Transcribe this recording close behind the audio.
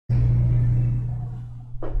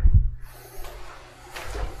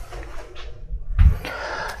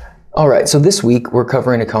All right, so this week we're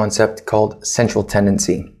covering a concept called central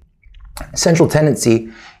tendency. Central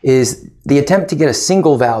tendency is the attempt to get a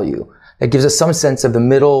single value that gives us some sense of the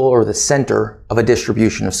middle or the center of a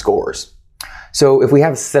distribution of scores. So if we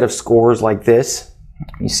have a set of scores like this,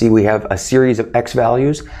 you see we have a series of x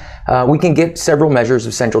values, we can get several measures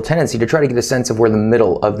of central tendency to try to get a sense of where the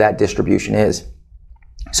middle of that distribution is.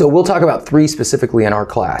 So we'll talk about three specifically in our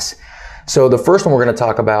class. So the first one we're going to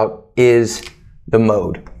talk about is the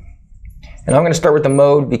mode. And I'm going to start with the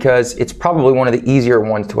mode because it's probably one of the easier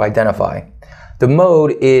ones to identify. The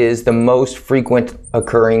mode is the most frequent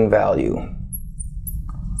occurring value.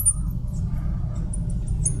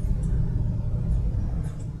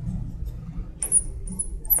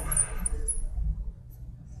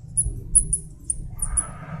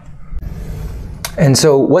 And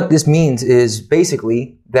so what this means is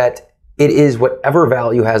basically that it is whatever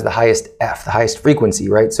value has the highest f, the highest frequency,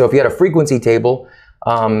 right? So if you had a frequency table,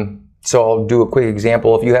 so I'll do a quick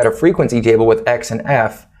example. If you had a frequency table with x and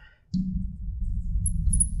f,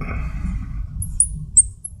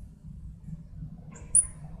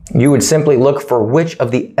 you would simply look for which of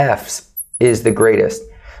the f's is the greatest.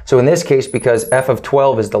 So in this case, because f of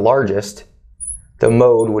 12 is the largest, the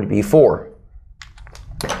mode would be 4.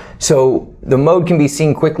 So the mode can be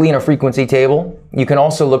seen quickly in a frequency table. You can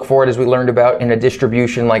also look for it, as we learned about, in a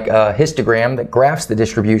distribution like a histogram that graphs the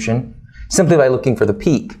distribution simply by looking for the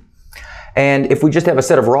peak. And if we just have a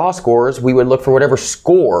set of raw scores, we would look for whatever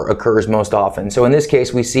score occurs most often. So in this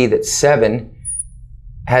case, we see that 7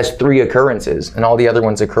 has 3 occurrences and all the other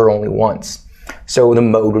ones occur only once. So the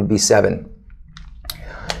mode would be 7.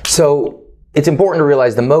 So it's important to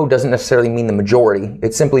realize the mode doesn't necessarily mean the majority.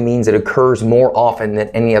 It simply means it occurs more often than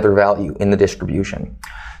any other value in the distribution.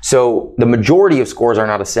 So the majority of scores are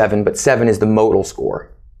not a 7, but 7 is the modal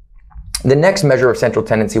score. The next measure of central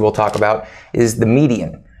tendency we'll talk about is the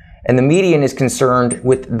median. And the median is concerned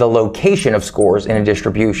with the location of scores in a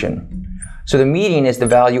distribution. So the median is the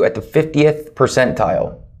value at the 50th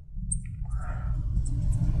percentile.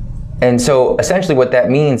 And so essentially what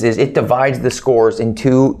that means is it divides the scores in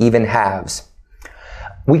 2 even halves.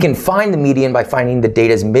 We can find the median by finding the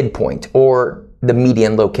data's midpoint, or the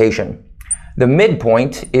median location. The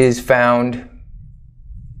midpoint is found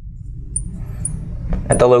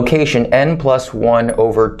at the location n plus 1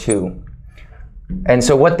 over 2. And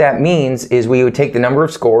so what that means is we would take the number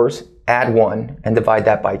of scores, add 1, and divide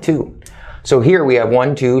that by 2. So here we have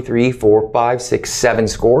 1, 2, 3, 4, 5, 6, 7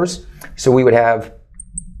 scores. So we would have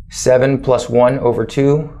 7 plus 1 over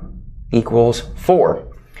 2 equals 4.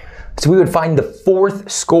 So we would find the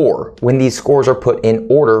 4th score when these scores are put in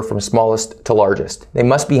order from smallest to largest. They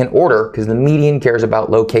must be in order because the median cares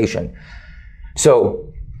about location.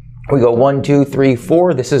 So we go 1, 2, 3,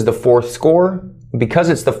 4. This is the 4th score. Because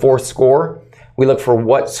it's the 4th score, we look for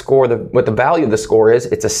what the value of the score is.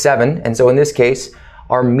 It's a 7. And so in this case,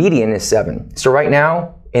 our median is 7. So right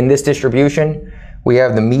now, in this distribution, we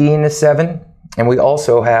have the median is 7, and we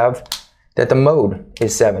also have that the mode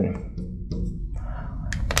is 7.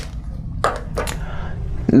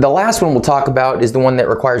 The last one we'll talk about is the one that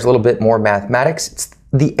requires a little bit more mathematics. It's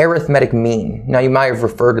the arithmetic mean. Now you might have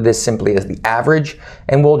referred to this simply as the average,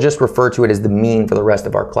 and we'll just refer to it as the mean for the rest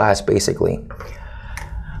of our class, basically.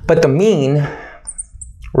 But the mean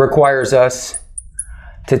requires us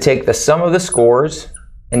to take the sum of the scores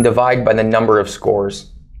and divide by the number of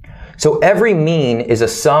scores. So every mean is a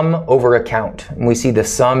sum over a count. And we see the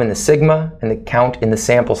sum in the sigma and the count in the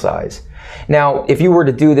sample size. Now, if you were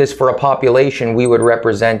to do this for a population, we would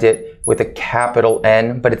represent it with a capital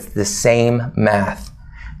N, but it's the same math.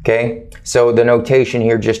 Okay? So the notation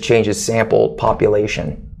here just changes sample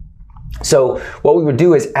population. So what we would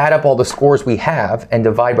do is add up all the scores we have and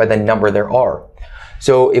divide by the number there are.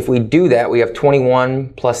 So if we do that, we have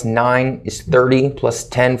 21 plus 9 is 30, plus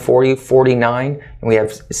 10, 40, 49, and we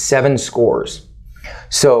have 7 scores.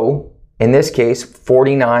 So in this case,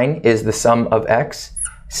 49 is the sum of x,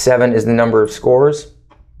 7 is the number of scores.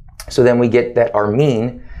 So then we get that our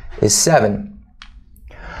mean is 7.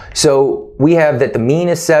 So we have that the mean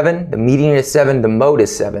is 7, the median is 7, the mode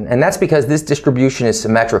is 7. And that's because this distribution is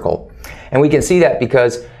symmetrical. And we can see that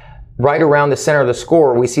because right around the center of the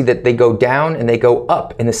score, we see that they go down and they go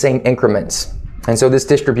up in the same increments. And so this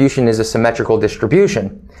distribution is a symmetrical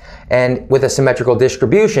distribution. And with a symmetrical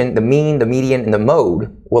distribution, the mean, the median, and the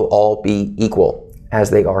mode will all be equal, as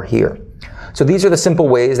they are here. So these are the simple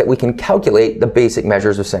ways that we can calculate the basic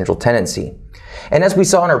measures of central tendency. And as we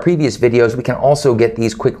saw in our previous videos, we can also get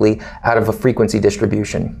these quickly out of a frequency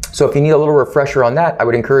distribution. So if you need a little refresher on that, I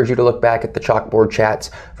would encourage you to look back at the chalkboard chats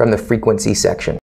from the frequency section.